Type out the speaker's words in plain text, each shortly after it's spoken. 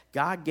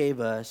God gave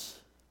us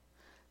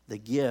the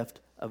gift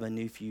of a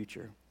new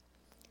future.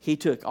 He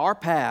took our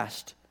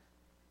past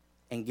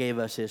and gave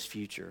us his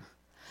future.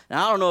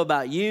 Now, I don't know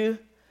about you,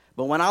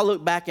 but when I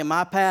look back in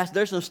my past,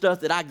 there's some stuff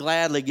that I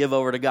gladly give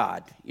over to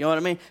God. You know what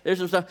I mean? There's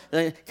some stuff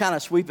that kind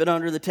of sweep it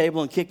under the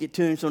table and kick it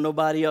to him so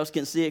nobody else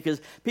can see it,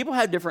 because people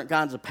have different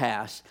kinds of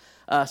pasts.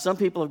 Some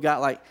people have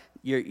got like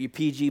your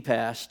PG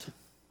past,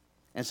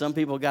 and some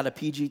people got a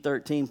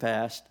PG-13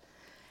 past,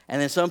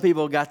 and then some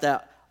people got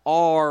that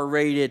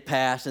R-rated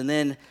past, and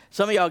then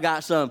some of y'all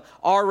got some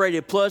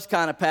R-rated plus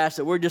kind of past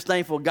that we're just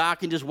thankful God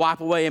can just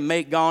wipe away and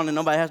make gone, and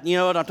nobody has, you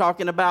know what I'm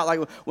talking about?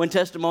 Like when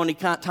testimony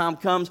time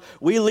comes,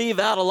 we leave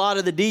out a lot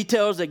of the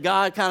details that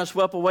God kind of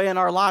swept away in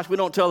our lives. We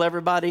don't tell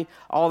everybody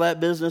all that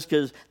business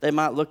because they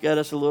might look at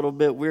us a little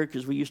bit weird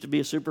because we used to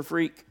be a super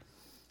freak.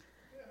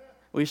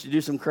 We used to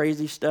do some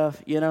crazy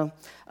stuff, you know.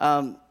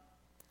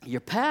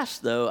 Your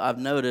past, though, I've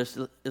noticed,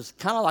 is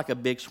kind of like a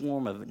big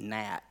swarm of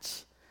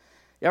gnats.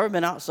 You ever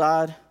been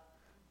outside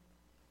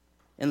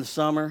in the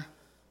summer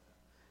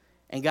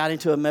and got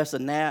into a mess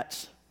of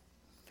gnats?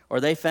 Or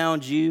they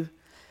found you?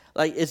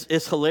 Like,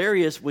 it's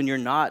hilarious when you're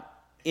not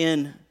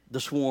in the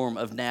swarm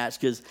of gnats,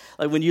 because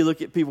like when you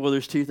look at people,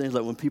 there's two things.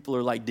 Like when people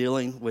are like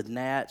dealing with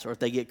gnats, or if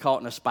they get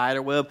caught in a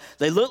spider web,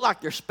 they look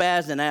like they're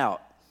spazzing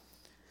out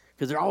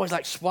because they're always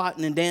like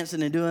swatting and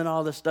dancing and doing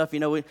all this stuff. You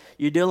know, when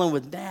you're dealing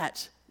with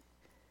gnats,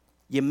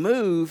 you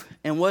move,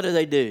 and what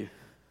do?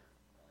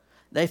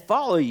 They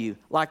follow you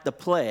like the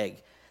plague.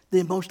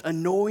 The most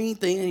annoying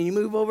thing, and you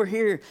move over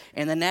here,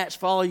 and the gnats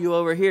follow you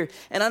over here.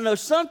 And I know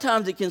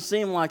sometimes it can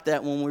seem like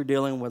that when we're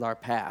dealing with our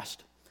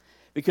past,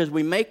 because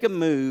we make a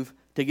move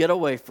to get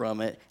away from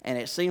it, and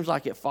it seems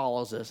like it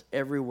follows us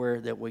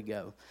everywhere that we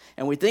go.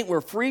 And we think we're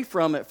free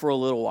from it for a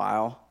little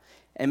while,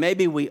 and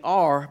maybe we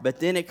are, but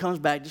then it comes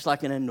back just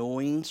like an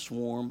annoying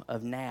swarm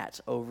of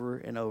gnats over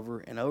and over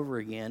and over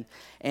again.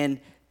 And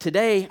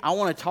today, I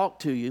want to talk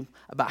to you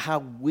about how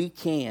we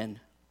can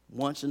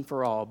once and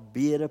for all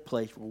be at a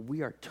place where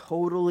we are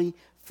totally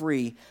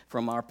free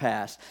from our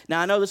past.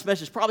 Now, I know this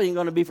message probably ain't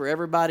going to be for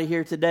everybody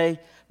here today,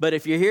 but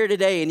if you're here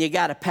today and you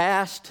got a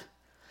past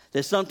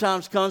that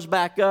sometimes comes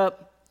back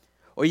up,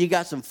 or you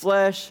got some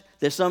flesh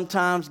that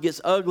sometimes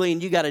gets ugly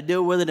and you got to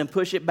deal with it and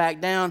push it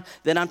back down,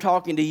 then I'm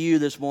talking to you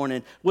this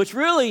morning, which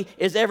really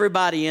is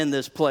everybody in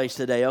this place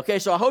today, okay?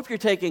 So I hope you're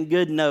taking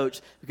good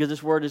notes, because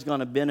this word is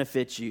going to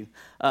benefit you.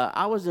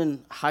 I was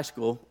in high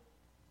school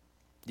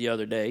the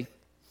other day.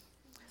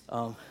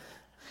 I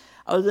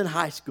was in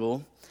high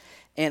school,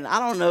 and I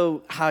don't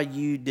know how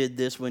you did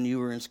this when you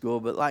were in school,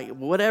 but like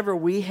whatever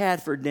we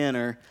had for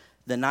dinner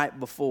the night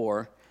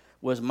before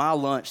was my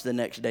lunch the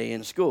next day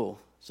in school.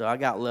 So I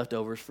got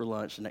leftovers for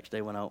lunch the next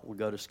day when I would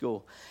go to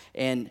school.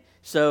 And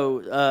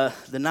so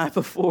the night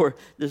before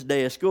this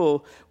day of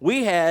school,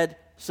 we had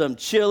some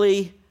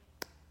chili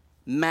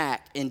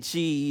mac and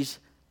cheese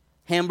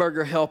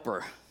hamburger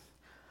helper.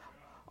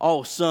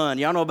 Oh, son,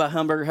 y'all know about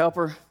hamburger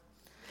helper?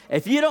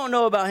 If you don't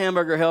know about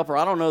Hamburger Helper,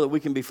 I don't know that we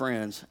can be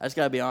friends. I just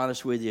got to be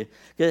honest with you.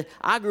 Because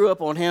I grew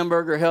up on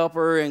Hamburger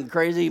Helper and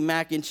crazy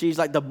mac and cheese,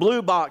 like the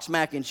Blue Box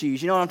mac and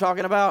cheese. You know what I'm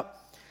talking about?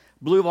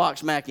 Blue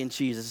Box mac and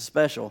cheese is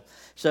special.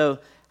 So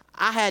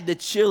I had the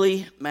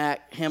chili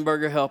mac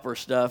Hamburger Helper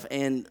stuff,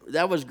 and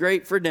that was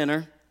great for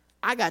dinner.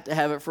 I got to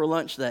have it for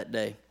lunch that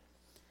day.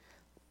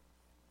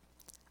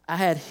 I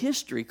had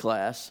history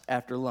class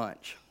after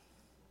lunch.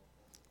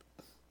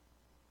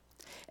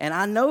 And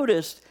I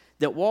noticed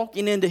that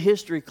walking into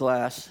history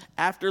class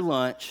after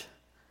lunch,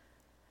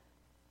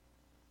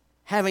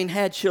 having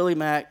had chili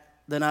mac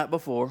the night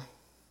before,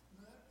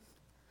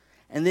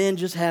 and then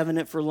just having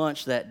it for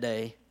lunch that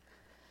day,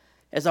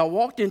 as I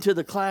walked into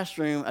the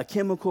classroom, a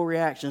chemical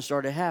reaction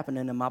started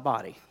happening in my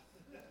body.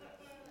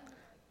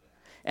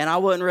 And I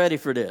wasn't ready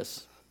for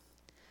this.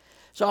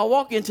 So I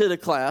walk into the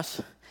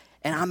class,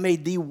 and I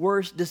made the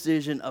worst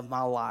decision of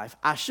my life.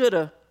 I should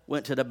have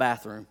went to the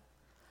bathroom,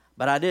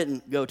 but I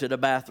didn't go to the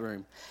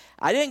bathroom.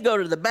 I didn't go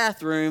to the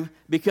bathroom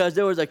because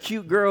there was a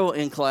cute girl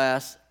in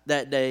class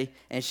that day,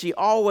 and she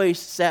always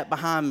sat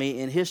behind me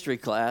in history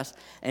class,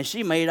 and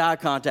she made eye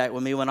contact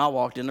with me when I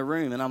walked in the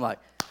room, and I'm like,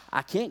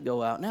 I can't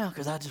go out now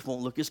because I just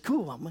won't look as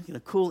cool. I'm making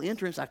a cool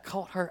entrance. I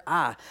caught her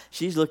eye.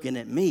 She's looking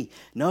at me.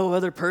 No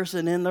other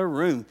person in the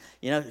room.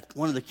 You know,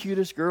 one of the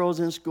cutest girls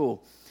in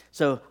school.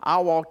 So I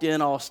walked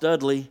in all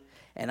studly,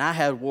 and I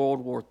had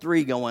World War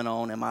III going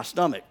on in my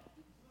stomach.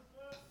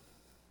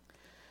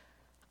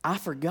 I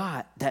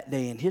forgot that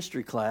day in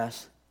history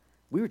class,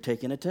 we were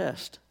taking a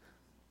test.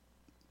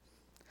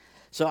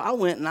 So I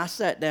went and I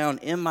sat down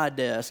in my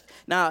desk.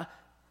 Now,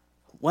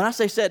 when I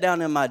say sat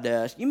down in my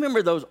desk, you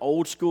remember those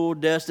old school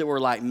desks that were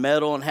like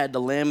metal and had the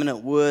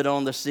laminate wood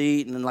on the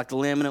seat and like the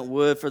laminate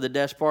wood for the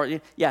desk part?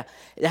 Yeah,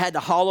 it had the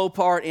hollow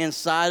part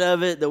inside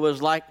of it that was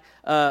like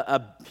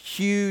a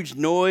huge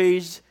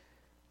noise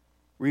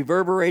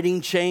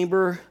reverberating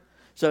chamber.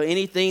 So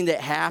anything that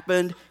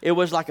happened, it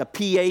was like a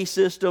PA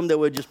system that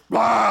would just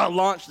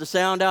launch the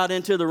sound out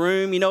into the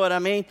room. You know what I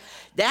mean?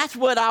 That's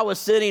what I was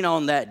sitting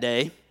on that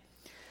day.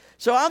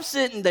 So I'm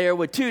sitting there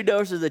with 2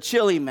 doses of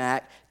Chili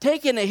Mac,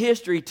 taking a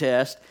history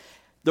test.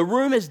 The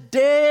room is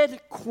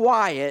dead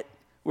quiet.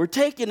 We're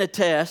taking a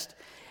test,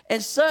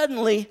 and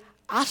suddenly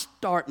I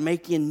start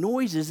making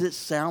noises that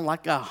sound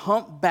like a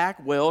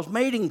humpback whale's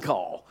mating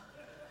call.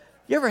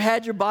 You ever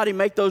had your body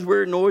make those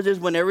weird noises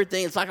when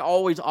everything, it's like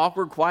always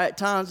awkward, quiet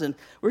times, and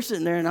we're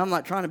sitting there, and I'm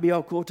like trying to be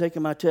all cool,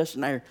 taking my test,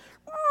 and I hear,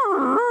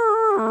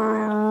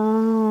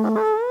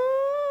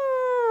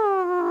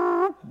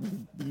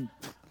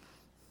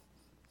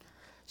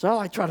 so I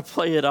like try to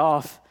play it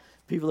off.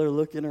 People are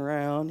looking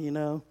around,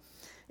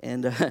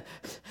 and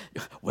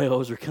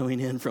whales are coming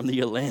in from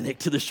the Atlantic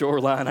to the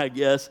shoreline, I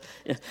guess.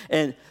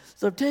 And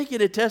so I'm taking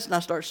a test, and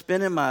I start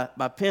spinning my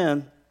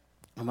pen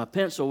or my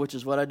pencil, which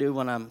is what I do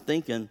when I'm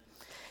thinking.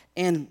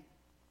 And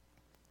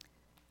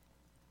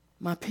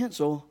my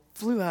pencil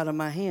flew out of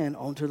my hand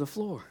onto the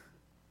floor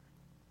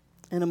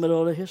in the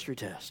middle of the history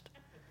test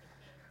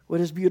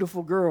with this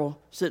beautiful girl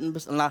sitting,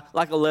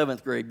 like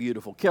 11th grade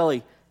beautiful.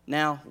 Kelly,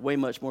 now way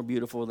much more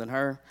beautiful than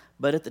her,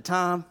 but at the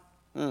time,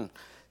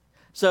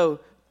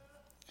 So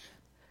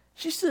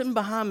she's sitting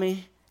behind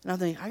me, and I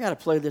think, I got to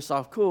play this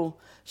off cool.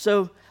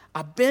 So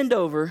I bend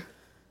over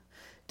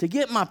to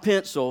get my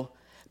pencil,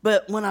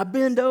 but when I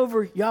bend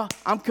over, y'all,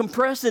 I'm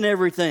compressing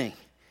everything.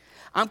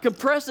 I'm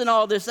compressing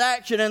all this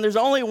action, and there's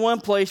only one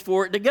place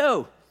for it to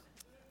go.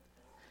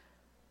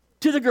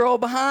 To the girl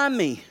behind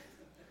me.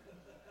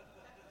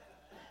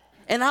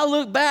 And I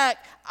look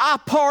back, I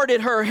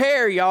parted her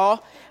hair,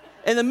 y'all,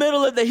 in the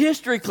middle of the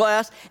history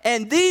class,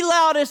 and the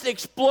loudest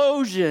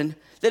explosion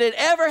that had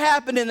ever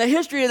happened in the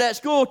history of that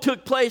school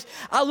took place.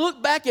 I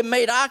looked back and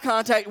made eye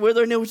contact with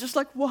her, and it was just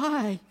like,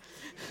 why?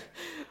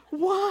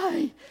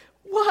 Why?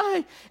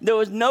 Why? There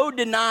was no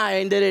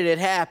denying that it had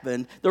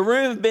happened. The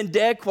room had been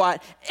dead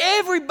quiet.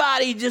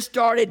 Everybody just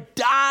started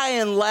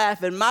dying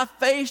laughing. My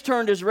face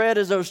turned as red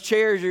as those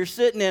chairs you're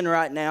sitting in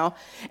right now.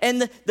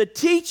 And the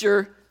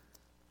teacher,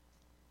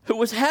 who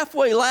was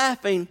halfway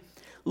laughing,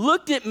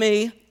 looked at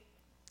me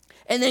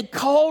and then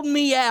called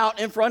me out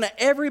in front of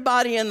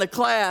everybody in the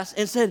class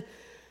and said,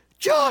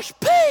 Josh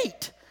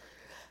Pate,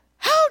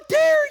 how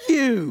dare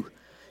you?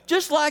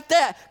 Just like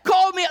that.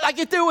 Called me, like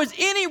if there was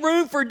any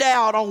room for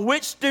doubt on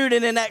which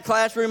student in that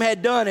classroom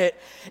had done it,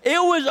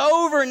 it was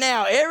over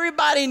now.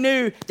 Everybody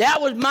knew that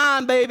was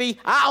mine, baby.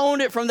 I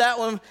owned it from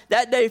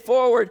that day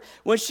forward.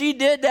 When she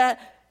did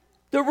that,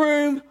 the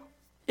room,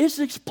 it's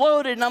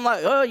exploded. And I'm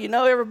like, oh,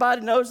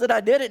 everybody knows that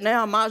I did it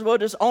now. I might as well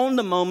just own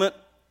the moment.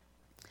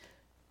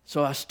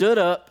 So I stood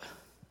up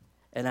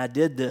and I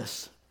did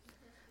this.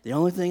 The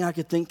only thing I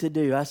could think to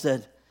do, I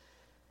said,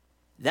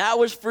 that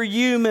was for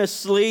you, Miss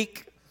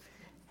Sleek.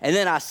 And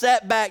then I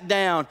sat back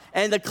down,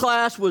 and the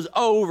class was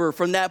over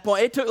from that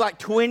point. It took like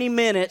 20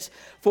 minutes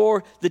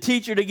for the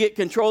teacher to get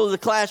control of the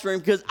classroom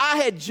because I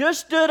had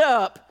just stood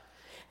up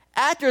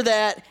after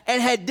that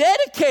and had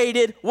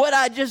dedicated what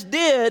I just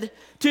did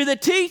to the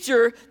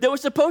teacher that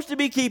was supposed to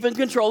be keeping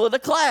control of the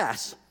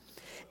class.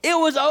 It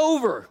was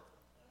over.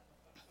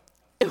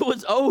 It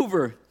was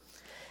over.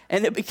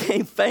 And it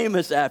became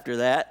famous after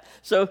that.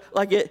 So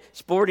like at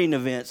sporting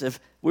events, if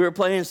we were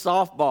playing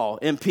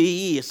softball in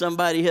PE, if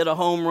somebody hit a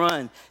home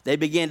run, they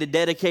began to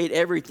dedicate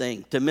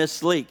everything to Miss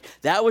Sleek.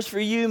 That was for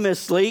you, Miss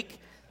Sleek.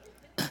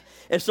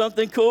 If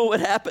something cool would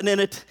happen in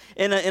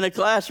a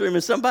classroom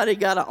and somebody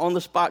got an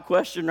on-the-spot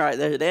question right,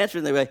 they'd answer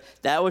and they'd be,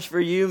 that was for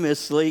you, Miss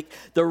Sleek.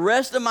 The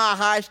rest of my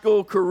high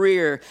school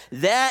career,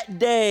 that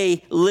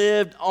day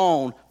lived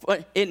on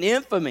in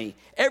infamy.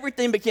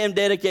 Everything became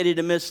dedicated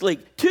to Miss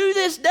Sleek. To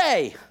this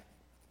day,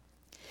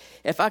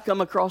 if I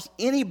come across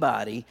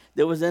anybody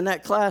that was in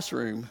that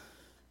classroom,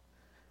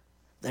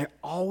 they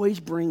always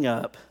bring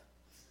up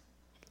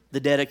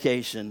the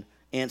dedication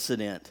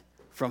incident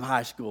from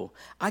high school.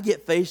 I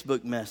get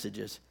Facebook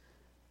messages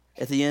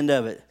at the end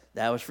of it.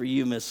 That was for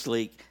you, Miss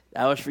Sleek.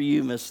 That was for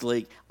you, Miss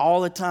Sleek.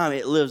 All the time,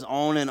 it lives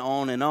on and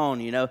on and on,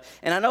 And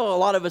I know a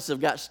lot of us have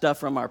got stuff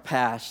from our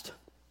past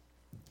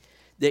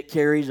that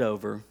carries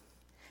over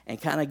and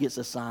kind of gets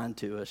assigned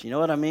to us. You know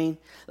what I mean?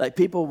 Like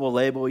people will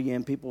label you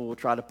and people will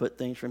try to put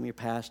things from your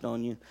past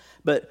on you.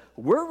 But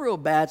we're real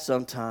bad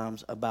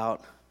sometimes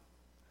about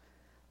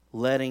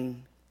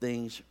letting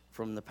things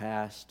from the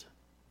past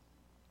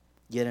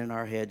get in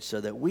our heads so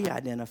that we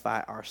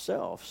identify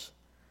ourselves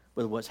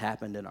with what's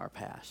happened in our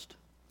past.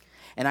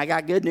 And I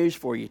got good news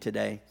for you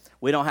today.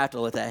 We don't have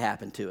to let that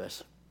happen to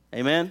us.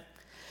 Amen?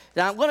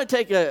 Now, I'm going to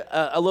take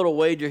a little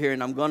wager here,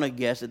 and I'm going to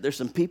guess that there's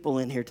some people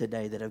in here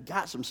today that have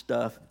got some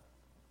stuff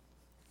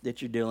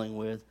that you're dealing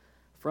with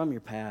from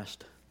your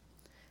past,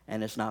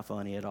 and it's not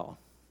funny at all.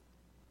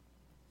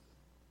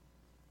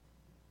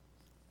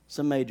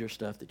 Some major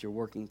stuff that you're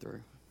working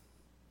through.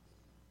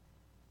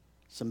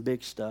 Some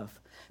big stuff.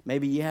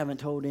 Maybe you haven't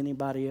told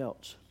anybody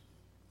else.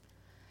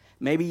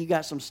 Maybe you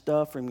got some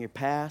stuff from your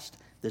past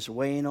that's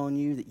weighing on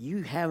you that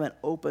you haven't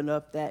opened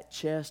up that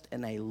chest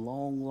in a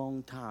long,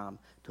 long time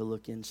to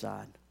look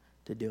inside,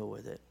 to deal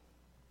with it.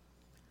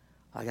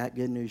 I got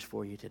good news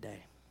for you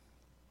today.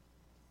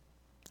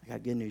 I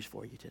got good news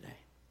for you today.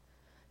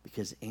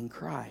 Because in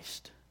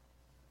Christ,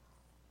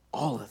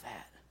 all of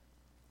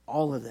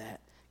that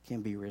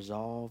can be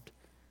resolved,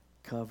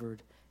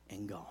 covered,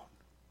 and gone.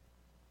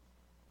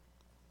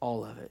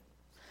 All of it.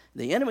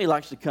 The enemy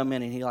likes to come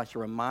in and he likes to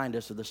remind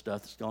us of the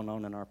stuff that's going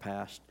on in our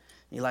past.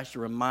 He likes to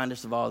remind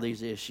us of all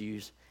these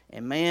issues.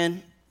 And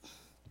man,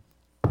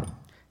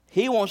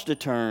 he wants to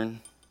turn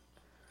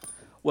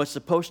what's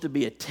supposed to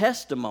be a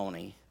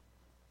testimony,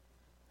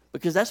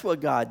 because that's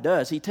what God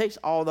does. He takes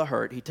all the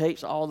hurt, he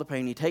takes all the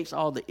pain, he takes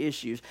all the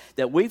issues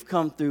that we've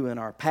come through in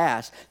our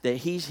past that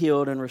he's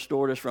healed and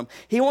restored us from.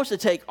 He wants to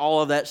take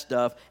all of that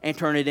stuff and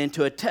turn it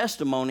into a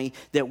testimony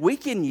that we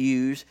can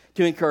use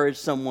to encourage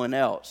someone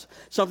else.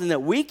 Something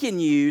that we can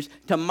use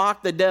to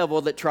mock the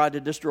devil that tried to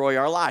destroy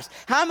our lives.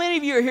 How many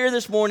of you are here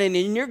this morning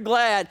and you're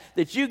glad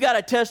that you got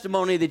a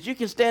testimony that you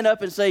can stand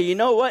up and say, you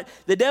know what?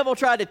 The devil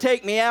tried to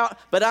take me out,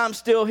 but I'm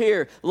still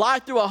here.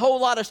 Life threw a whole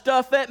lot of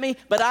stuff at me,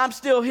 but I'm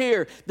still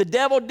here. The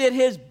devil did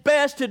his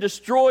best to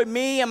destroy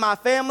me and my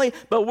family,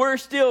 but we're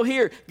still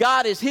here.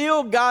 God is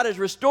healed, God is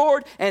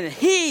restored, and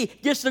he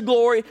gets the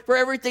glory for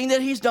everything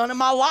that he's done in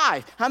my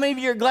life. How many of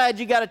you are glad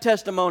you got a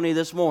testimony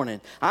this morning?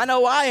 I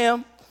know I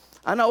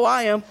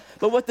am.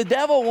 But what the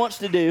devil wants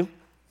to do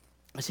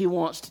is he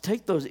wants to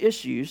take those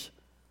issues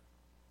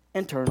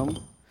and turn them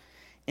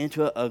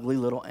into an ugly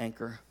little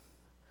anchor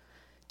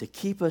to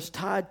keep us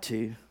tied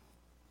to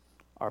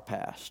our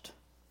past.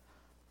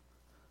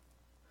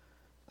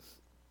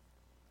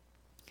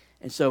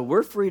 And so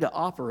we're free to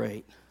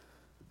operate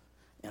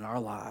in our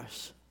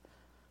lives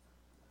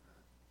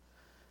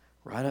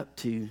right up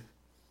to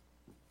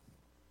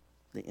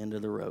the end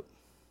of the rope.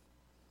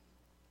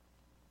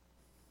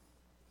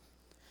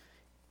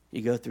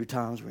 You go through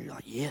times where you're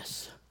like,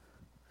 yes,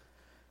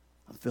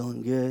 I'm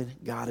feeling good.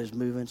 God is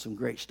moving. Some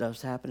great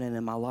stuff's happening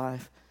in my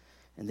life.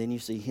 And then you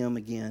see him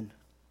again.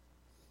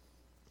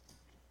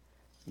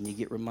 And you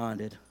get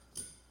reminded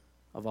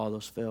of all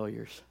those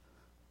failures.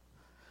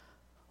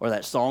 Or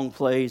that song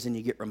plays and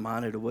you get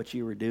reminded of what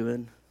you were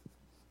doing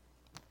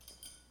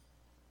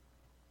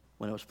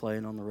when it was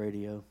playing on the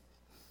radio.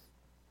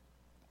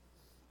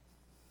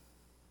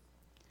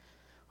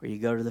 Or you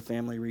go to the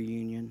family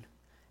reunion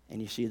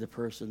and you see the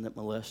person that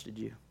molested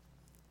you.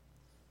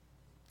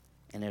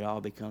 And it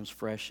all becomes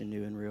fresh and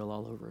new and real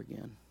all over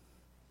again.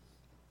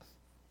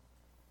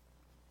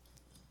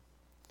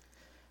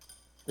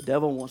 The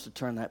devil wants to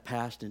turn that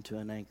past into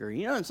an anchor.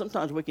 You know, and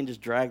sometimes we can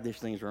just drag these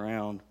things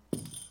around.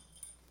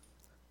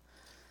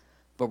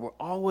 But we're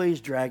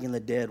always dragging the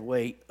dead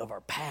weight of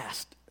our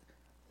past.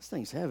 This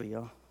thing's heavy,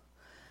 y'all.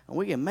 And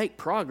we can make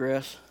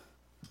progress,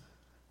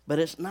 but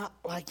it's not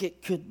like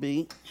it could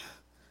be.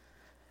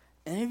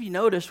 And if you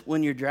notice,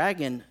 when you're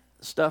dragging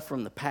stuff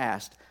from the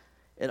past,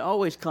 it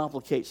always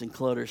complicates and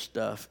clutters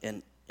stuff,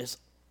 and it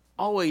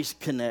always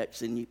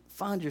connects, and you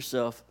find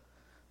yourself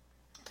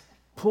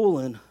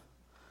pulling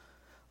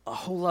a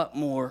whole lot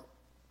more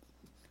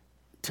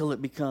till it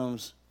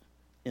becomes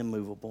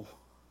immovable.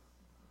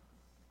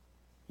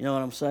 You know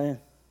what I'm saying?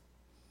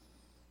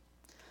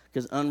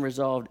 Because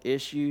unresolved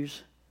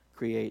issues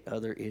create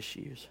other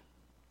issues.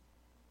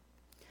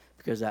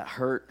 Because that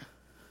hurt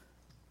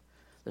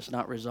that's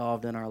not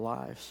resolved in our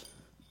lives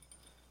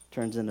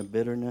turns into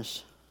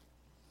bitterness,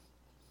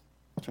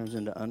 turns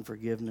into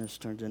unforgiveness,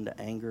 turns into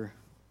anger,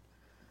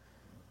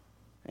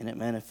 and it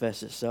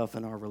manifests itself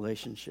in our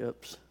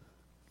relationships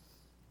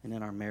and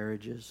in our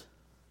marriages.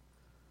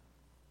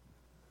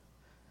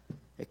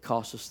 It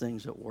costs us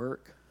things at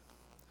work,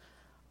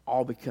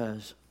 all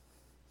because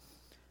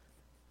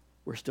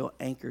we're still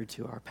anchored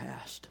to our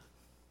past.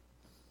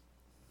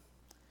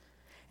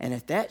 And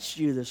if that's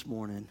you this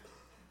morning,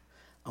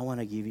 I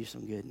want to give you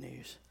some good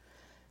news.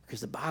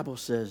 Because the Bible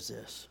says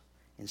this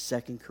in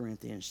 2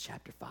 Corinthians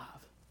chapter 5.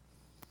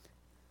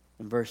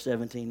 In verse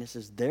 17, it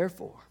says,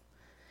 therefore,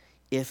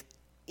 if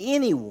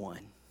anyone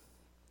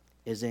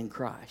is in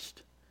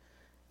Christ,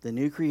 the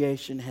new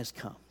creation has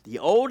come. The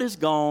old is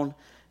gone,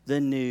 the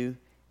new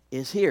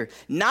is here.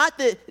 Not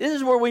that, this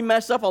is where we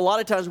mess up a lot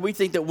of times. We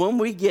think that when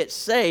we get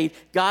saved,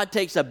 God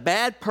takes a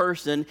bad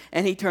person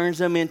and he turns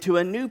them into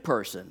a new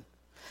person.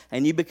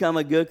 And you become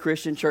a good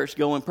Christian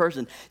church-going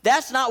person.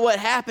 That's not what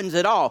happens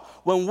at all.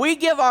 When we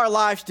give our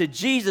lives to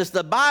Jesus,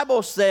 the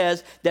Bible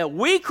says that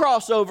we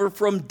cross over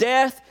from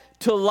death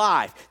to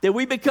life, that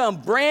we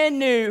become brand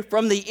new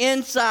from the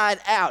inside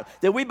out,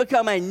 that we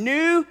become a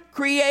new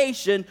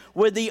creation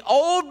with the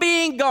old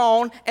being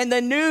gone and the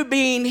new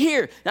being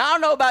here. Now, I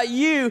don't know about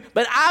you,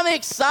 but I'm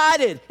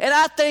excited and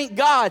I thank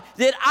God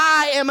that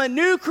I am a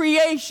new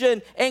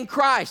creation in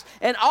Christ.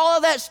 And all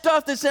of that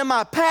stuff that's in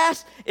my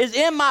past is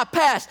in my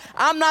past.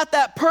 I'm not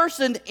that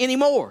person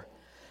anymore.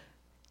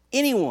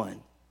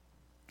 Anyone,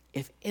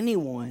 if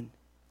anyone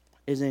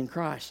is in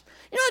Christ.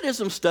 You know, I did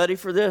some study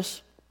for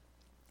this.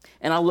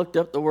 And I looked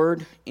up the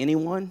word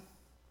anyone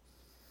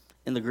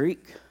in the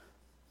Greek.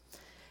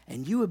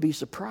 And you would be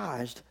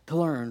surprised to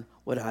learn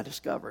what I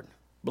discovered.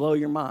 Blow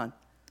your mind.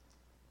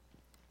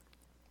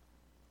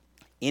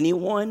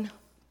 Anyone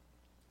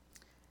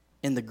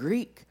in the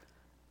Greek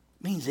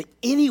means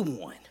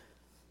anyone.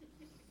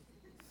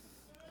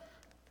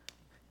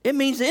 It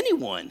means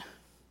anyone.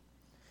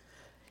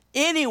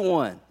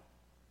 Anyone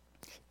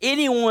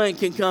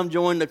can come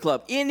join the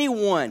club.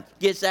 Anyone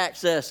gets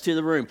access to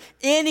the room.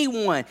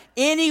 Anyone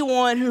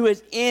who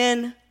is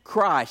in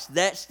Christ.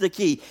 That's the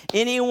key.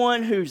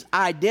 Anyone whose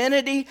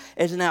identity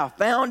is now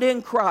found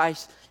in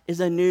Christ is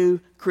a new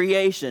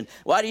creation.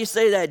 Why do you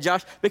say that,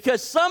 Josh?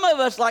 Because some of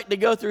us like to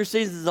go through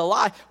seasons of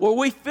life where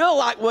we feel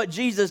like what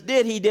Jesus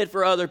did, he did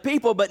for other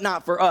people, but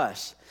not for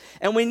us.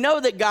 And we know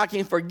that God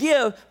can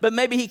forgive, but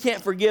maybe he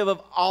can't forgive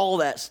of all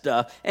that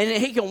stuff. And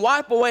he can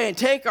wipe away and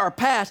take our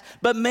past,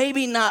 but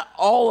maybe not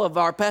all of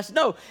our past.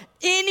 No,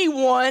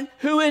 anyone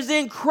who is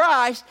in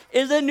Christ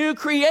is a new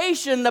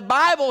creation. The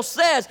Bible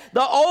says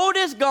the old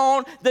is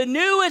gone, the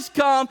new has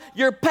come.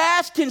 Your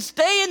past can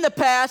stay in the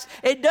past.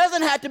 It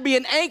doesn't have to be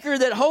an anchor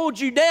that holds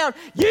you down.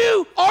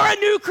 You are a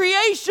new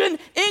creation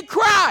in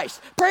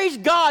Christ. Praise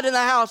God in the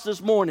house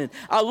this morning.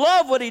 I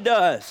love what he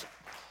does.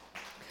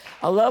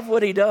 I love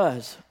what he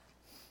does.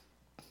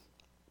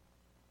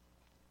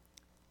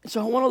 So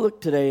I want to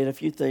look today at a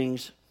few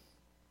things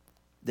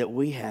that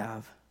we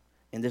have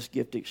in this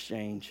gift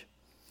exchange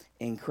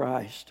in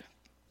Christ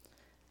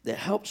that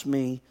helps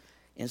me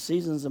in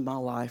seasons of my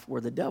life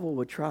where the devil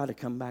would try to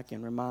come back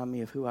and remind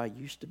me of who I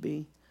used to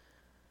be,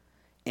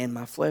 and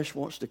my flesh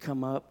wants to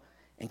come up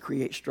and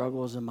create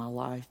struggles in my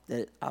life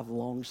that I've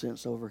long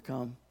since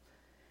overcome,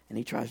 and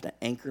he tries to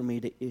anchor me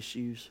to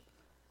issues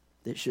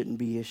that shouldn't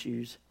be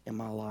issues in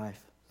my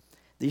life.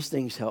 These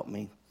things help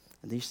me.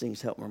 And these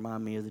things help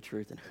remind me of the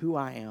truth and who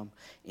I am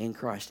in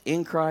Christ.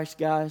 In Christ,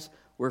 guys,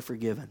 we're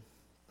forgiven.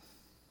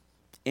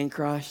 In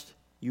Christ,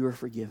 you are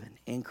forgiven.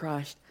 In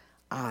Christ,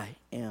 I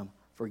am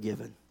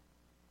forgiven.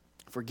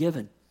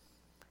 Forgiven.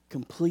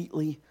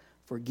 Completely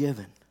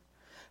forgiven.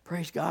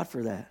 Praise God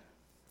for that.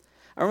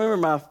 I remember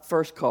my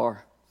first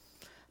car.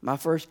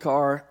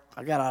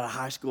 I got out of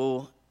high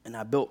school and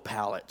I built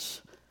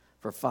pallets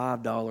for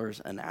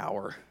 $5 an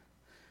hour.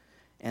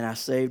 And I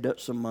saved up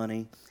some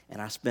money, and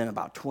I spent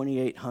about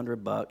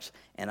 $2,800,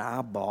 and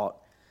I bought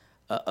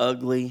an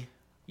ugly,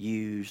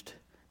 used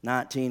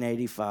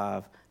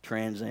 1985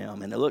 Trans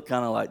Am, and it looked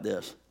kind of like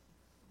this.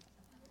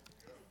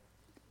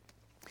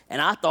 And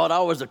I thought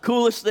I was the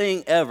coolest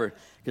thing ever,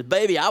 because,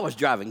 baby, I was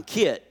driving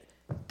KITT.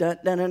 Dun,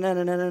 dun, dun,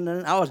 dun, dun, dun,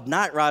 dun. I was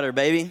Knight Rider,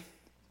 baby.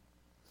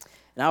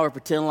 And I would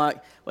pretend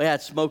like we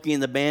had Smokey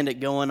and the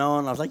Bandit going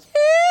on. I was like,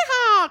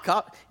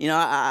 yeehaw! You know,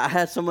 I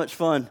had so much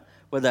fun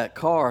with that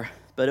car.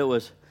 But it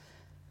was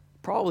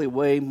probably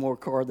way more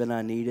car than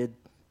I needed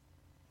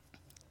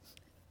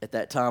at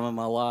that time in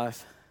my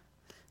life.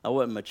 I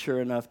wasn't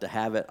mature enough to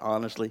have it,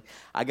 honestly.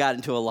 I got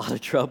into a lot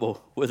of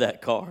trouble with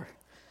that car.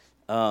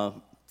 I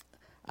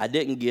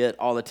didn't get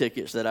all the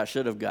tickets that I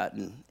should have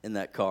gotten in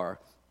that car.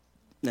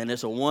 And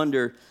it's a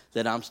wonder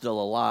that I'm still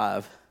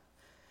alive.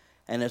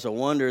 And it's a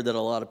wonder that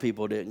a lot of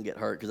people didn't get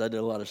hurt because I did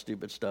a lot of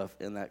stupid stuff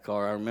in that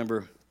car. I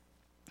remember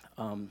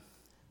one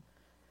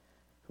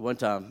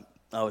time,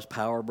 I was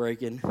power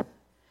braking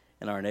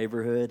in our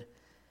neighborhood,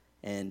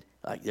 and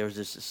like there was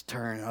this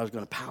turn, and I was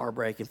going to power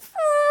brake and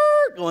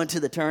go into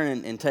the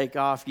turn and take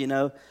off, you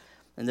know,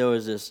 and there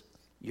was this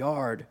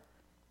yard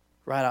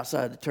right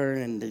outside the turn,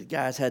 and the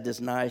guys had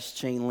this nice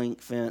chain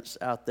link fence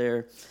out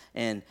there,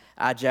 and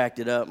I jacked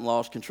it up and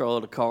lost control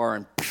of the car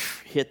and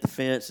hit the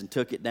fence and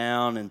took it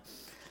down and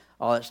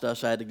all that stuff,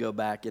 so I had to go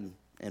back and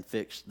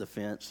fix the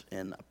fence,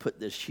 and I put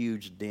this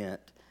huge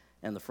dent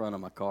in the front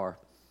of my car.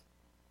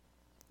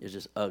 Is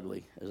just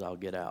ugly as I'll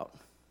get out.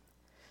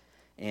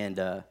 And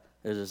there's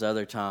this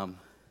other time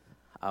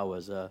I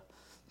was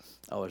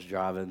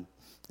driving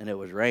and it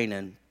was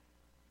raining,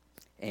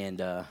 and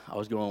I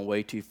was going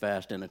way too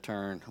fast in a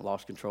turn. I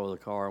lost control of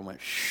the car and went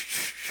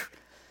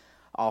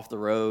off the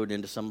road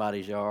into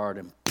somebody's yard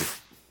and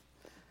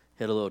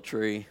hit a little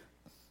tree,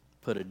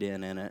 put a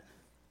dent in it.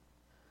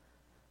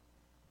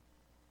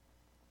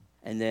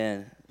 And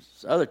then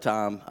this other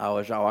time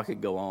I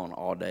could go on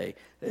all day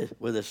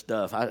with this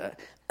stuff.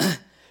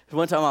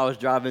 One time I was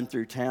driving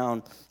through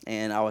town,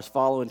 and I was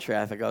following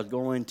traffic. I was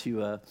going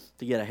to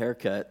get a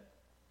haircut,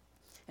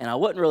 and I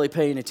wasn't really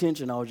paying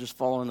attention. I was just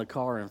following the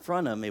car in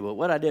front of me. But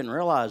what I didn't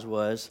realize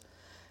was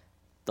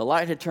the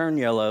light had turned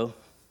yellow,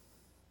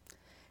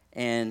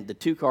 and the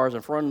two cars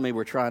in front of me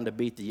were trying to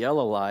beat the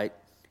yellow light,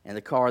 and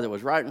the car that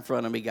was right in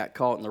front of me got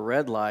caught in the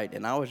red light,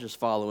 and I was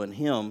just following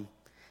him.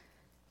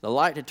 The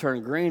light had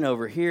turned green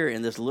over here,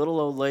 and this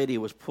little old lady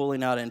was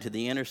pulling out into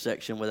the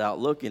intersection without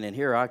looking, and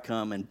here I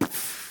come, and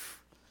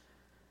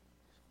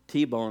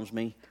T-bones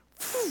me.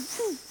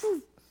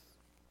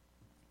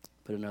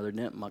 Put another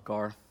dent in my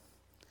car.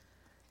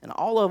 And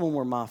all of them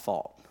were my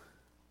fault.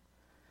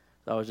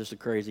 I was just a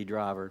crazy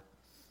driver.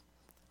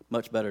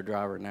 Much better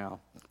driver now.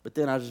 But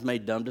then I just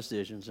made dumb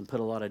decisions and put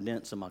a lot of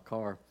dents in my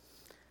car.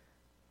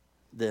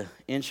 The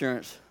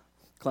insurance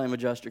claim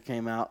adjuster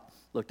came out,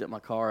 looked at my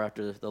car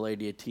after the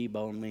lady had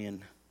T-boned me,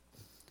 and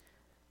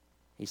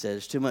he said,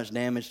 "There's too much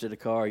damage to the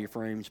car. Your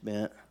frame's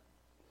bent.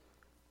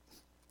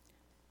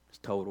 It's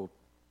totaled."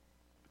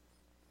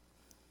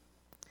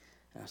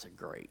 And I said,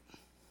 "Great."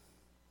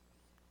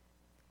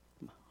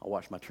 I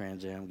watched my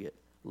Trans Am get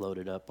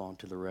loaded up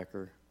onto the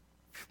wrecker,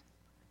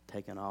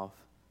 taken off.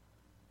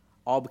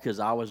 all because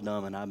I was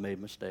dumb and I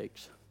made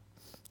mistakes.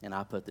 And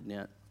I put the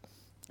dent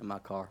in my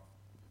car.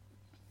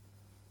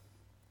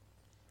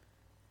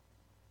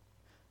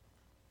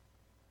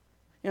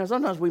 You know,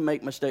 sometimes we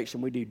make mistakes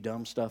and we do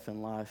dumb stuff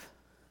in life.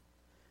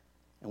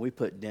 And we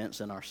put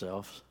dents in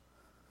ourselves.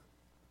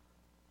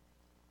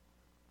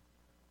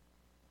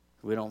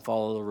 We don't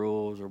follow the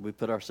rules, or we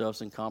put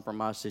ourselves in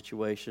compromised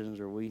situations,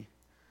 or we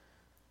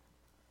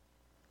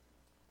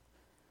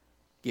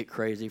get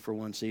crazy for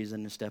one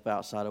season and step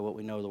outside of what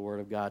we know the Word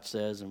of God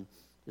says, and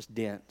just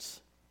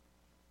dents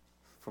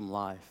from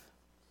life.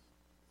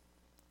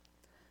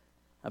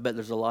 I bet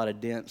there's a lot of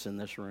dents in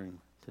this room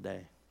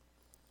today.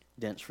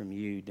 Dents from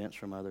you, dents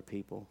from other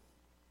people,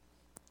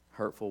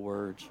 hurtful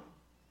words.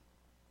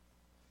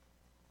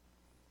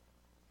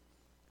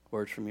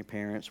 Words from your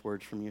parents,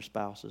 words from your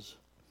spouses.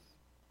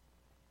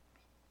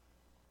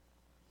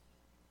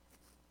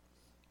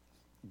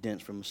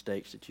 Dents from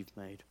mistakes that you've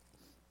made.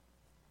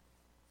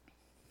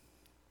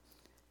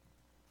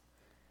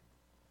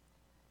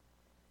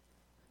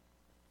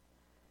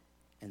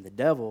 And the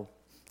devil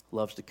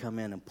loves to come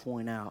in and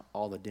point out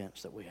all the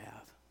dents that we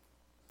have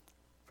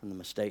from the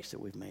mistakes that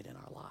we've made in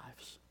our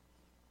lives.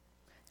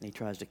 And he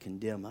tries to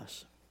condemn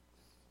us.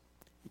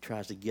 He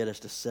tries to get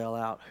us to sell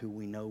out who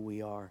we know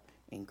we are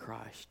in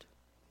Christ.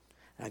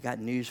 And I got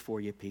news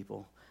for you,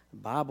 people. The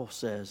Bible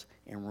says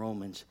in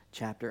Romans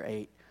chapter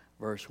 8,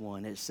 verse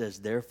 1, it says,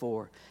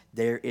 therefore,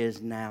 there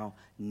is now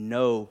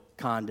no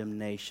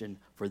condemnation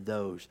for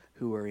those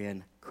who are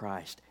in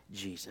Christ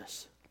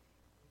Jesus.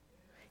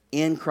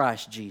 In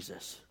Christ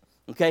Jesus.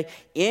 Okay?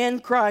 In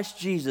Christ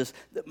Jesus,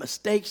 the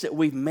mistakes that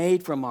we've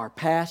made from our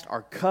past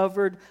are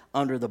covered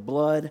under the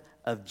blood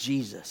of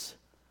Jesus.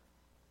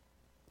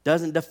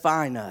 Doesn't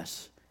define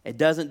us. It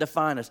doesn't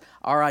define us.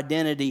 Our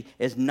identity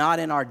is not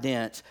in our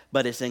dents,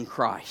 but it's in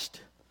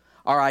Christ.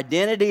 Our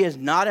identity is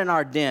not in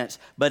our dents,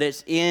 but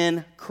it's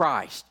in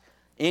Christ.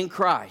 In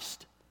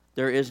Christ,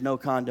 there is no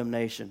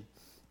condemnation.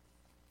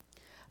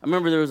 I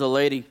remember there was a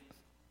lady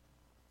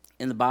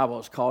in the Bible,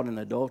 it's called an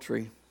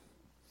adultery,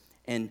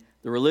 and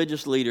the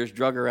religious leaders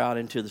drug her out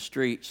into the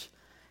streets,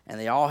 and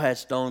they all had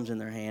stones in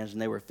their hands,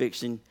 and they were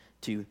fixing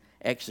to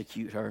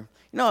execute her.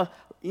 You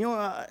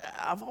know,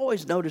 I've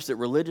always noticed that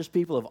religious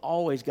people have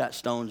always got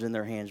stones in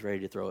their hands ready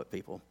to throw at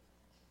people.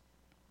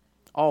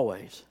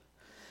 Always.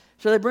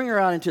 So they bring her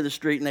out into the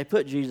street, and they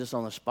put Jesus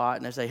on the spot,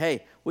 and they say,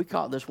 hey, we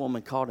caught this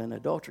woman caught in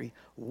adultery.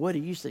 What do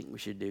you think we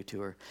should do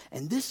to her?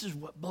 And this is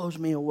what blows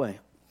me away.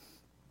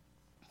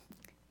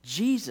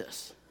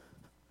 Jesus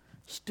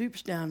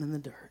stoops down in the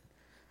dirt,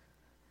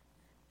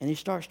 and he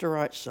starts to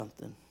write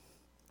something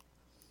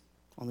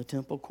on the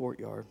temple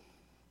courtyard.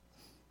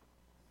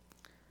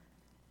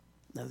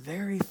 The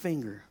very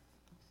finger,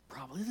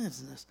 probably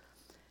this,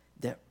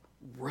 that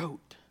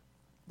wrote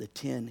the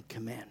 10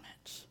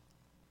 Commandments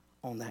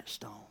on that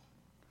stone,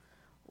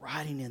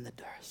 writing in the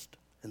dust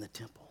in the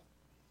temple.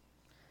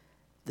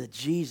 The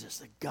Jesus,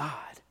 the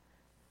God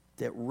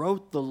that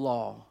wrote the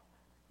law,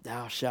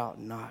 thou shalt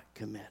not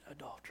commit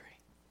adultery,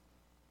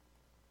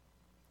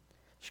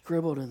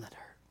 scribbled in the dirt.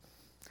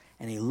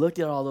 And he looked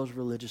at all those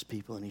religious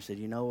people and he said,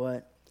 you know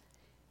what?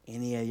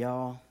 Any of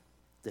y'all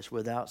that's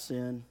without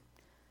sin,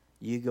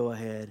 you go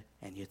ahead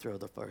and you throw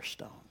the first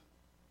stone.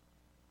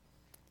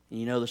 And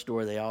you know the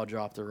story, they all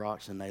dropped the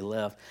rocks and they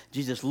left.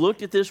 Jesus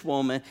looked at this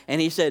woman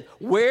and he said,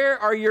 where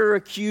are your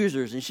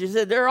accusers? And she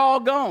said, they're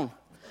all gone.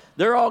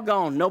 They're all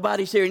gone.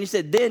 Nobody's here. And he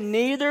said, then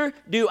neither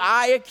do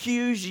I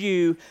accuse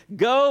you.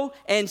 Go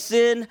and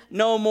sin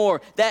no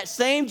more. That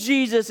same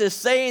Jesus is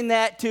saying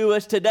that to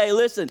us today.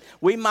 Listen,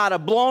 we might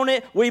have blown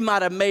it. We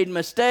might have made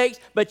mistakes.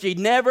 But you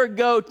never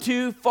go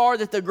too far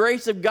that the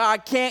grace of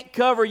God can't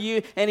cover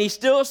you. And he's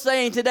still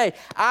saying today,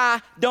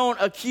 I don't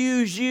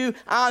accuse you.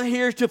 I'm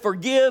here to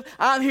forgive.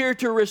 I'm here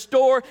to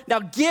restore.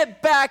 Now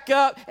get back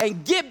up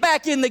and get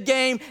back in the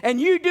game. And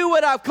you do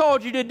what I've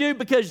called you to do,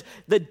 because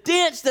the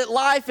dents that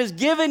life has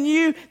given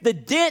you, the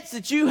dents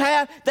that you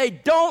have, they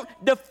don't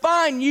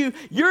define you.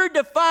 You're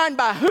defined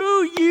by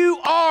who you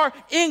are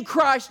in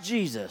Christ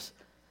Jesus.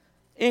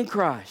 In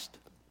Christ.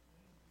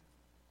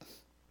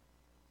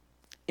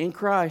 In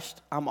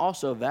Christ, I'm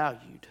also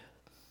valued.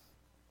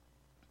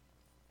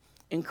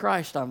 In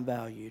Christ, I'm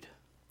valued.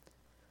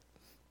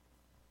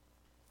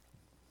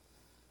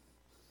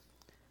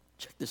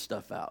 Check this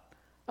stuff out.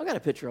 I've got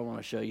a picture I want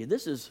to show you.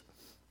 This is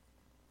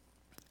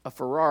a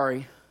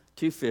Ferrari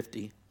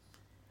 250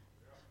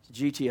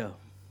 GTO.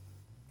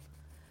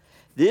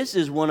 This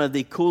is one of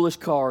the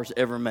coolest cars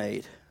ever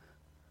made.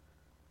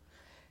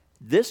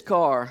 This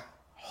car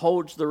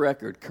holds the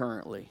record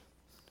currently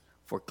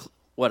for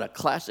what a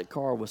classic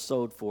car was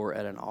sold for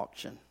at an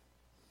auction.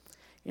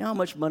 You know how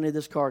much money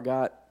this car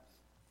got?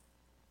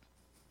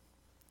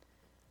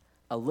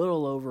 A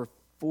little over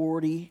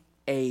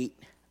 $48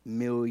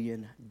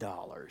 million.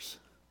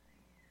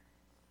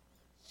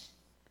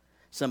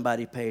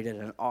 Somebody paid at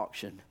an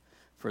auction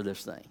for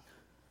this thing.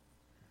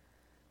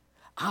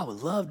 I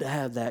would love to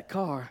have that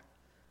car,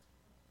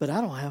 but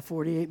I don't have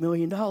 $48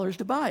 million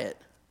to buy it.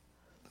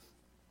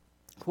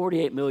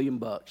 $48 million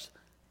bucks.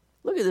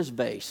 Look at this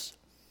vase.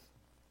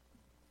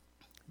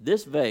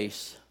 This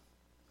vase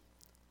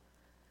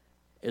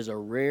is a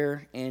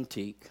rare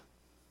antique.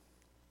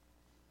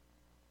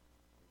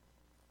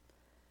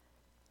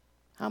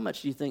 How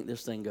much do you think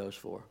this thing goes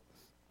for?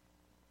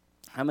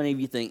 How many of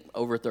you think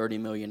over $30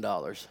 million?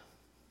 How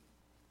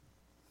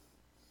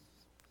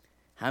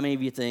many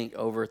of you think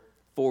over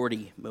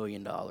 $40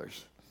 million? How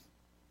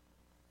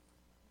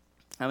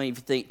many of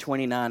you think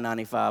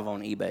 $29.95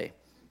 on eBay?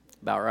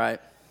 About right.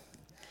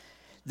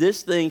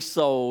 This thing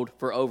sold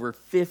for over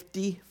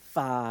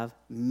 $55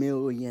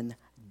 million.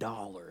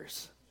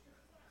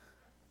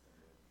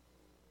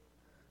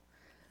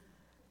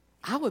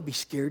 I would be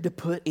scared to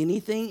put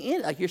anything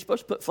in. Like, you're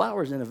supposed to put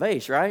flowers in a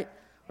vase, right?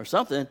 Or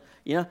something.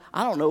 You know,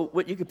 I don't know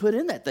what you could put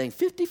in that thing.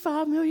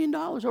 $55 million,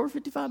 over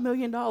 $55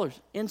 million.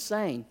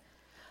 Insane.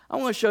 I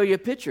want to show you a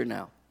picture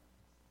now.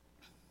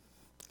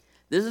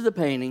 This is a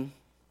painting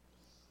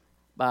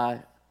by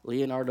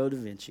Leonardo da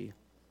Vinci.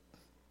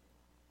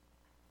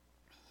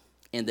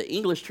 And the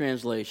English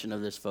translation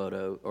of this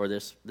photo, or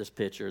this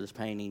picture, this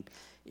painting,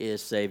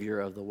 is Savior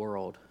of the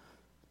World.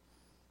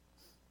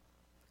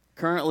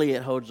 Currently,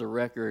 it holds a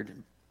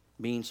record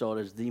being sold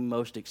as the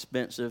most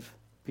expensive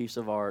piece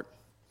of art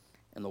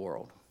in the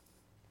world.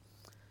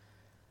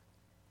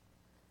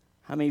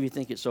 How many of you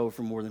think it sold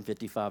for more than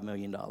 $55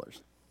 million?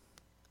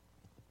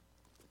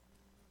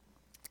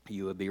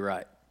 You would be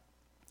right.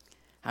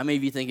 How many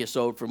of you think it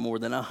sold for more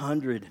than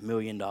 $100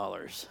 million?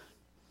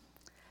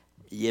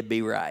 You'd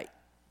be right.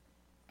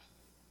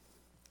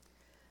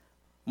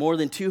 More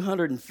than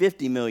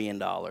 $250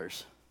 million.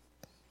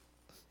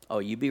 Oh,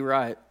 you'd be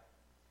right.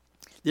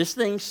 This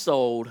thing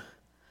sold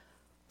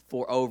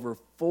for over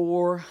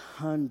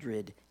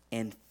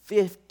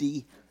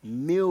 $450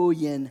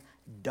 million.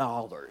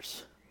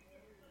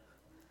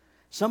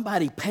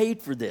 Somebody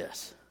paid for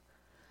this.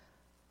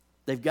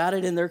 They've got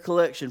it in their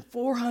collection,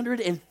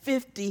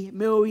 $450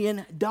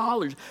 million.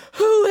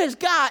 Who has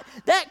got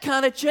that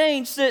kind of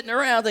change sitting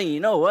around thinking,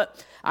 you know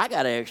what, I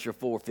got an extra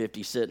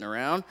 $450 sitting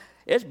around.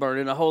 It's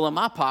burning a hole in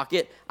my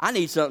pocket. I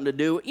need something to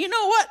do. You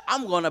know what?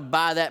 I'm going to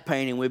buy that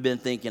painting we've been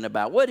thinking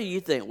about. What do you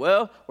think?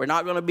 Well, we're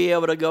not going to be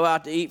able to go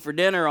out to eat for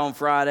dinner on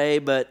Friday,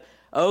 but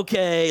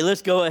okay,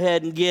 let's go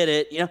ahead and get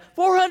it. You know,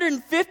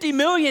 $450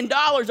 million.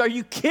 Are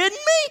you kidding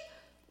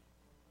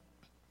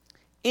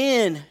me?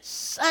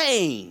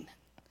 Insane.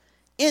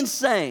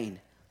 Insane.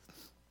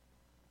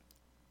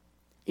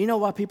 You know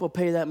why people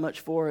pay that much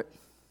for it?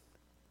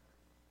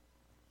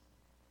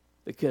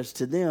 Because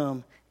to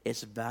them,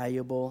 it's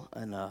valuable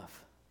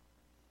enough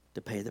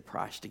to pay the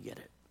price to get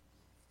it.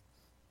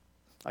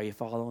 Are you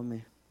following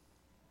me?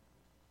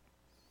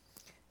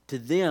 To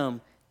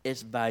them,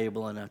 it's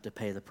valuable enough to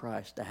pay the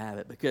price to have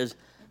it, because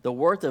the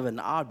worth of an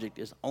object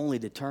is only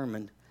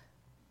determined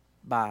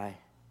by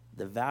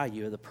the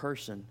value of the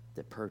person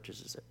that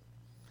purchases it.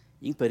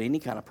 You can put any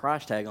kind of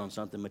price tag on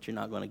something, but you're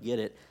not going to get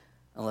it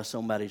unless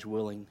somebody's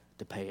willing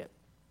to pay it.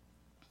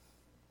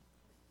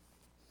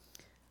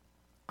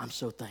 I'm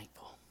so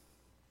thankful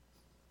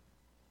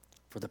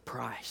for the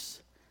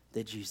price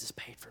that Jesus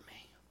paid for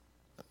me.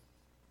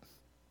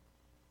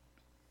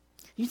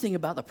 You think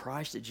about the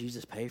price that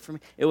Jesus paid for me?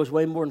 It was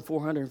way more than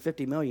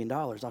 $450 million.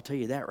 I'll tell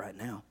you that right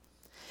now.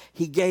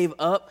 He gave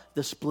up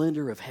the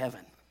splendor of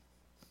heaven,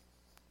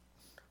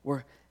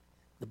 where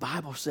the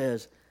Bible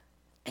says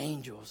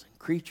angels and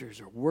creatures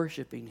are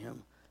worshiping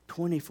him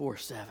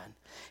 24/7.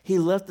 He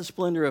left the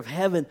splendor of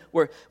heaven,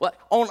 where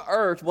on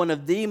earth, one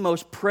of the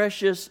most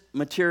precious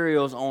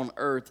materials on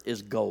earth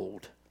is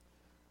gold.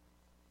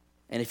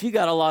 And if you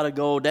got a lot of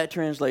gold, that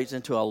translates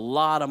into a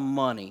lot of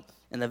money.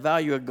 And the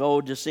value of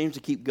gold just seems to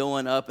keep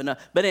going up and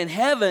up. But in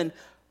heaven,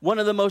 one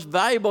of the most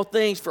valuable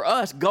things for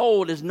us,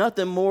 gold, is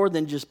nothing more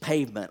than just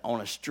pavement on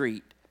a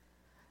street.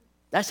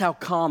 That's how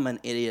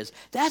common it is.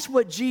 That's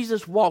what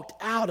Jesus walked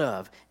out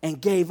of and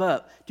gave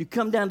up to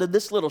come down to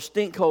this little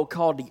stink hole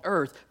called the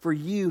earth for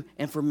you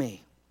and for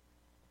me.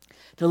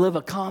 To live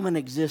a common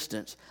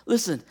existence.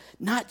 Listen,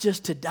 not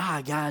just to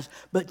die, guys,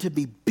 but to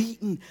be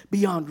beaten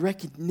beyond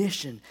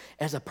recognition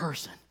as a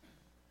person.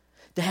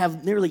 To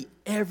have nearly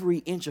every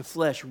inch of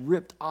flesh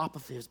ripped off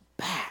of his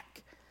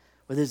back,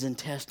 with his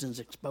intestines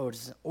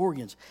exposed, his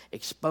organs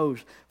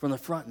exposed from the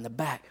front and the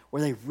back,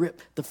 where they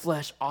ripped the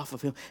flesh off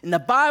of him. And the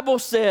Bible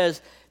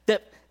says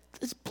that,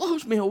 this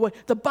blows me away,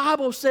 the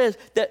Bible says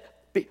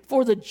that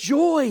for the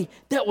joy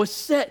that was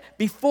set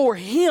before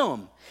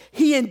him,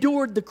 he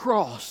endured the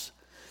cross,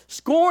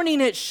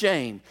 scorning its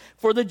shame.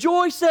 For the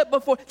joy set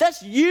before,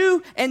 that's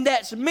you and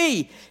that's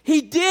me.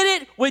 He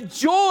did it with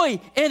joy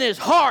in his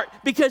heart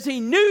because he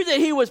knew that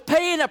he was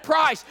paying a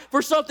price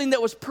for something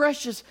that was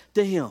precious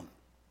to him.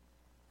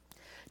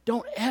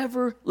 Don't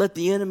ever let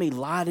the enemy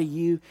lie to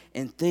you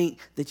and think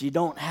that you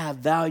don't have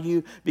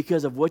value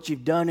because of what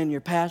you've done in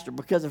your past or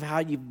because of how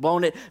you've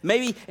blown it.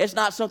 Maybe it's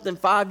not something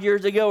 5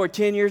 years ago or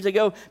 10 years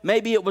ago.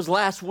 Maybe it was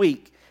last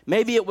week.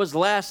 Maybe it was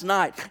last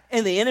night.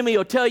 And the enemy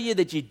will tell you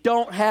that you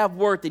don't have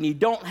worth and you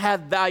don't have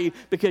value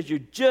because you're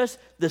just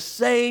the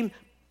same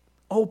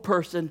old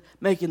person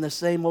making the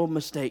same old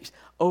mistakes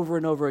over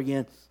and over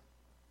again.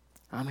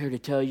 I'm here to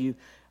tell you,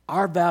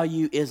 Our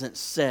value isn't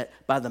set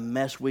by the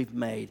mess we've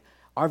made.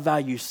 Our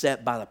value is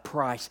set by the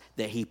price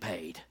that he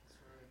paid.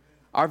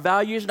 Our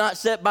value is not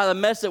set by the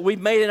mess that we've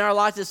made in our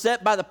lives. It's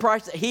set by the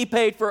price that he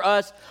paid for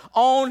us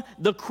on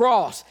the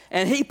cross.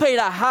 And he paid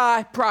a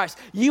high price.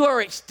 You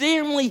are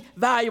extremely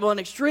valuable and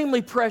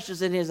extremely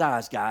precious in his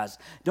eyes, guys.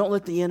 Don't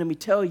let the enemy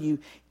tell you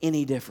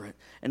any different.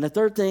 And the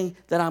third thing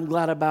that I'm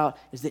glad about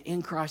is that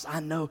in Christ, I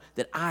know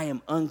that I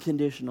am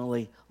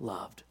unconditionally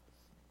loved.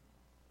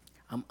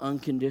 I'm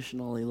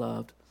unconditionally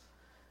loved.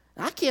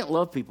 And I can't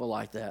love people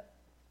like that.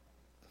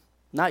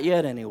 Not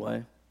yet,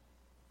 anyway.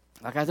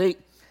 Like, I think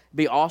it'd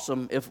be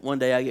awesome if one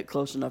day I get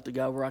close enough to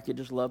God where I could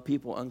just love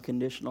people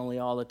unconditionally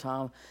all the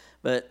time.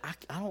 But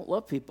I don't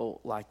love people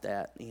like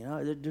that. You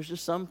know, there's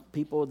just some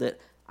people that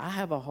I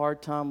have a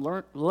hard time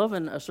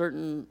loving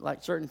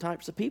certain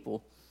types of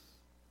people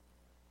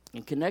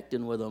and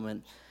connecting with them.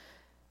 And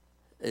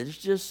it's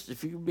just,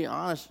 if you can be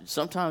honest,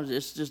 sometimes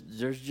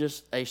there's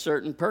just a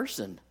certain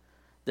person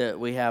that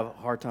we have a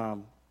hard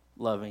time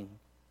loving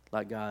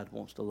like God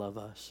wants to love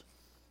us,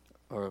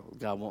 or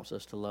God wants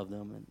us to love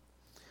them. And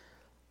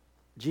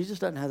Jesus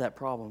doesn't have that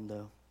problem,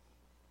 though.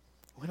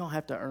 We don't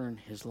have to earn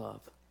his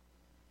love.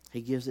 He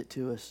gives it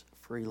to us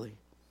freely.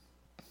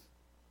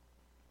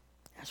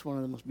 That's one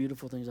of the most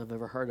beautiful things I've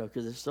ever heard of,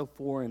 because it's so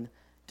foreign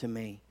to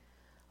me.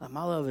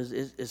 My love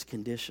is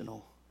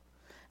conditional.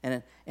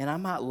 And I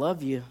might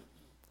love you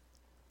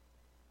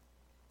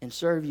and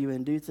serve you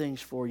and do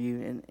things for you.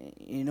 And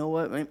you know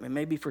what?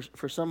 Maybe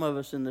for some of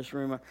us in this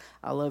room,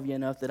 I love you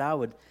enough that I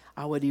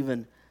would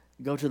even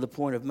go to the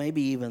point of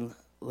maybe even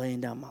laying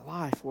down my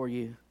life for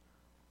you.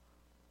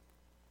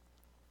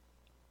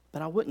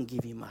 But I wouldn't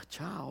give you my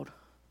child.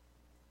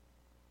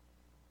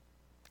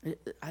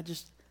 I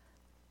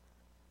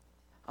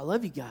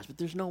love you guys, but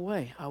there's no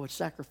way I would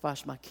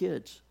sacrifice my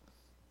kids.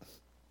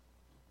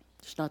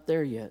 It's not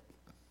there yet.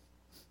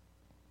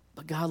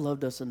 But God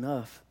loved us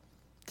enough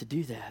to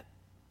do that.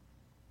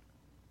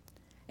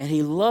 And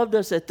he loved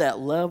us at that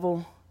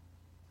level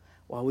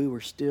while we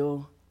were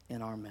still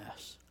in our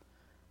mess.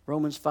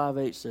 Romans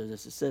 5:8 says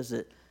this. It says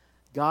that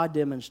God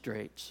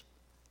demonstrates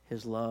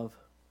his love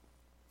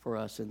for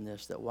us in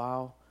this, that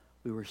while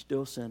we were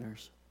still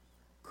sinners,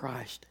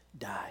 Christ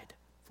died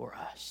for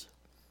us.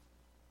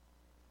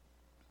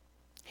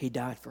 He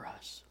died for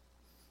us.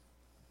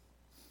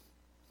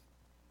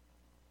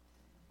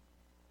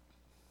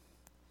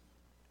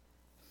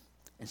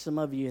 And some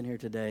of you in here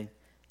today,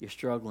 you're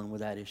struggling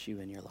with that issue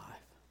in your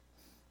life,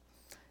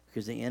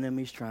 because the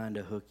enemy's trying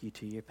to hook you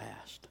to your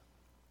past,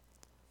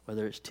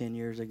 whether it's 10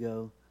 years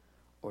ago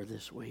or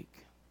this week.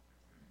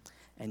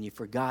 And you've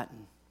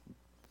forgotten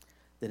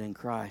that in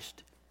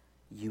Christ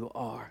you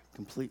are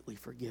completely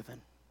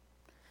forgiven.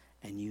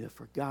 And you have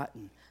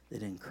forgotten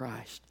that in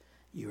Christ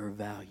you are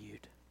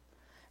valued.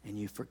 And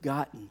you've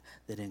forgotten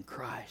that in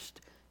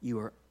Christ you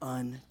are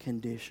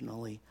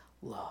unconditionally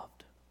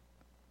loved.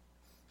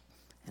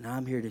 And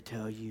I'm here to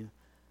tell you,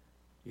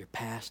 your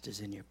past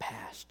is in your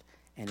past,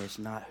 and it's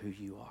not who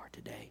you are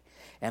today.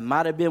 It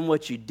might have been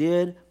what you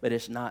did, but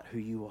it's not who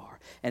you are.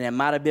 And it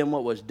might have been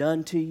what was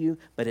done to you,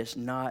 but it's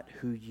not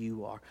who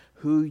you are.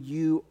 Who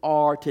you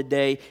are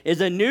today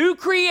is a new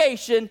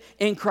creation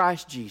in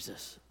Christ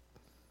Jesus.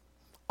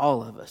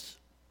 All of us.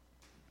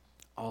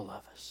 All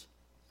of us.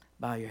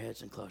 Bow your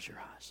heads and close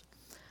your eyes.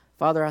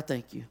 Father, I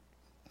thank you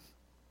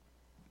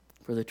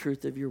for the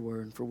truth of your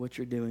word and for what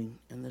you're doing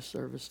in this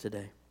service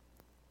today.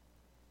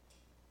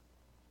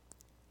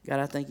 God,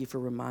 I thank you for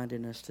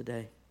reminding us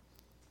today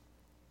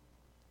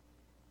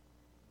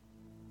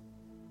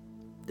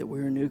that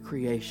we're new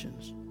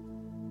creations.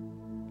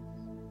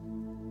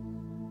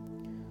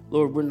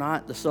 Lord, we're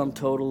not the sum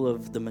total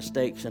of the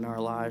mistakes in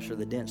our lives or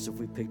the dents that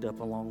we picked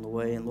up along the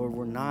way. And Lord,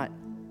 we're not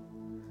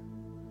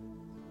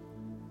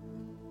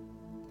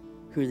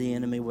who the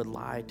enemy would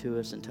lie to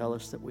us and tell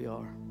us that we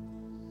are.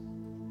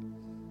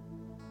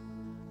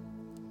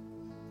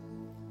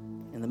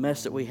 And the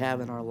mess that we have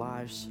in our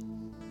lives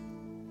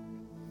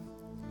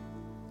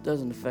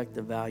doesn't affect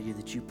the value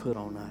that you put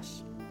on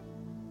us.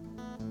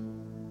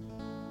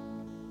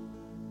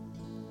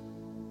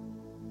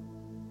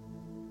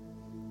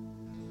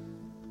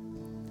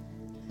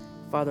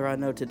 Father, I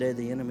know today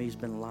the enemy's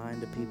been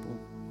lying to people.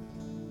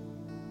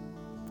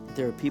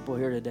 There are people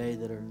here today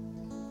that are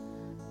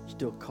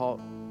still caught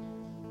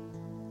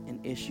in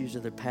issues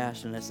of their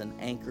past, and it's an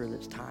anchor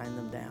that's tying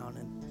them down,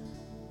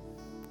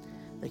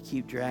 and they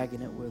keep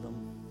dragging it with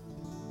them.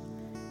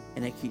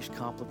 And it keeps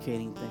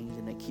complicating things,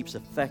 and it keeps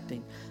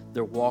affecting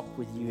their walk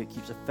with you. It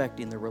keeps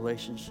affecting their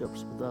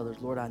relationships with others.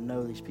 Lord, I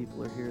know these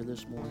people are here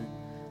this morning.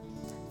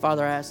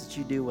 Father, I ask that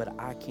you do what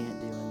I can't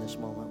do in this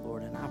moment,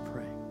 Lord, and I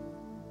pray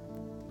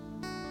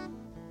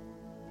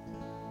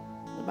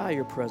that by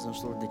your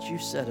presence, Lord, that you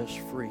set us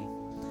free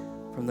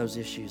from those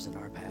issues in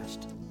our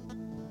past.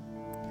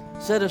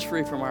 Set us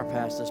free from our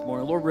past this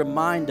morning. Lord,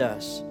 remind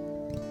us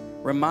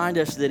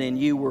that in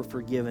you we're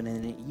forgiven,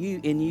 and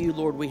in you,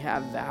 Lord, we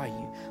have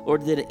value.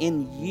 Lord, that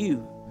in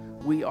you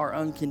we are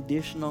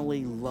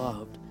unconditionally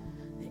loved.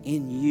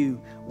 In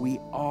you we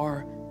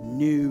are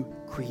new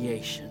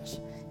creations.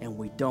 and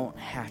we don't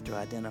have to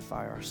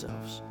identify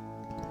ourselves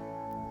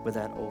with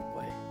that old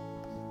way.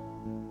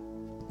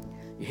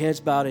 Your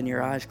head's bowed and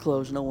your eyes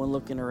closed, no one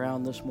looking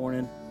around this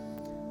morning.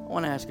 I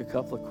want to ask a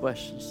couple of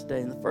questions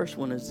today. And the first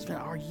one is,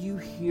 are you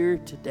here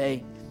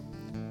today?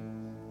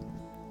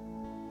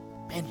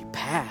 Man, you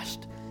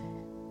passed.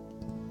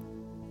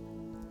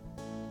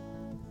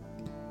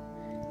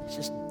 It's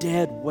just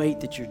dead weight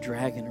that you're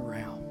dragging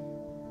around.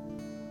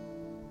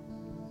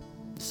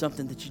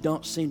 Something that you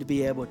don't seem to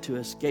be able to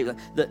escape.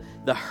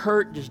 The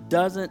hurt just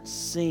doesn't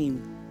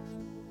seem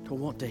to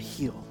want to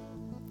heal.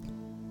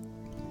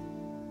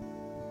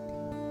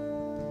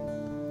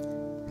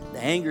 The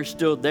anger is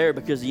still there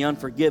because the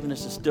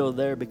unforgiveness is still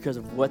there because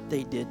of what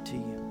they did to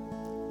you.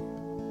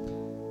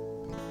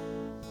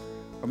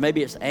 Or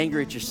maybe it's anger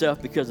at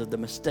yourself because of the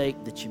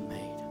mistake that you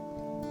made.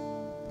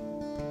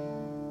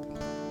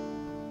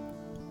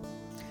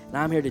 And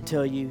I'm here to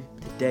tell you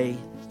today,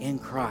 in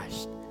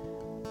Christ,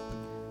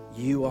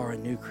 you are a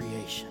new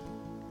creation.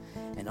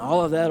 And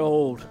all of that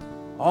old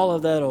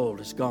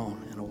is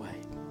gone and away.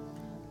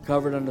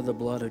 Covered under the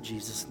blood of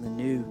Jesus, and the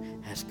new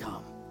has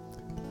come.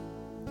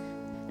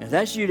 And if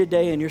that's you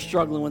today and you're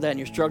struggling with that and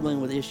you're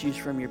struggling with issues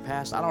from your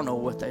past, I don't know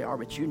what they are,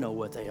 but you know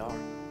what they are.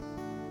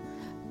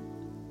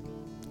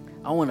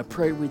 I want to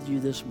pray with you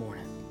this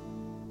morning.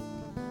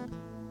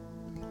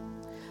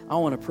 I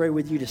want to pray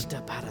with you to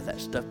step out of that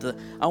stuff.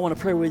 I want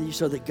to pray with you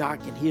so that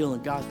God can heal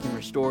and God can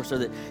restore, so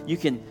that you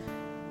can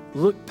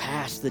look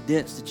past the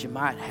dents that you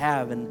might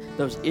have and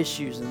those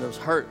issues and those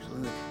hurts,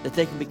 and that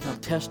they can become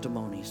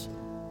testimonies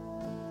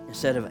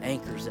instead of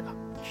anchors that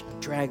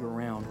drag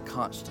around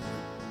constantly.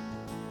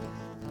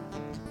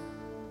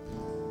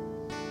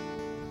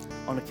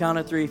 On the count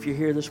of 3, if you're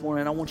here this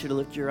morning, I want you to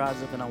lift your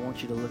eyes up and I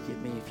want you to look at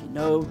me. If you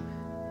know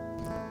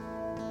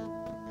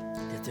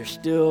that there's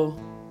still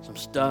some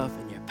stuff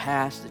in your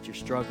past that you're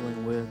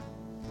struggling with,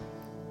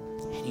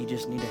 and you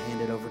just need to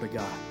hand it over to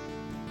God.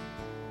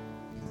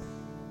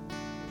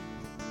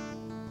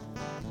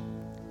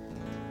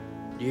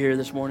 You're here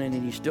this morning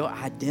and you still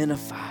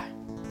identify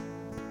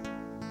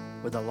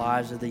with the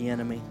lies of the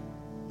enemy.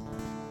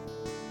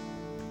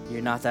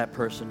 You're not that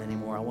person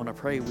anymore. I want to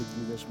pray with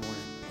you this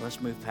morning.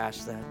 Let's move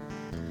past that.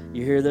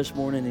 You're here this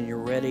morning and you're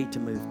ready to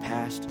move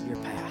past your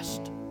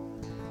past.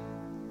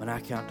 When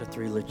I count to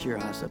 3, lift your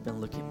eyes up and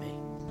look at me.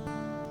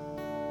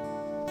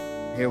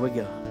 Here we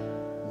go.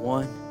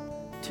 1,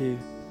 2,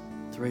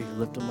 3.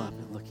 Lift them up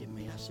and look at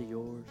me. I see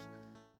yours.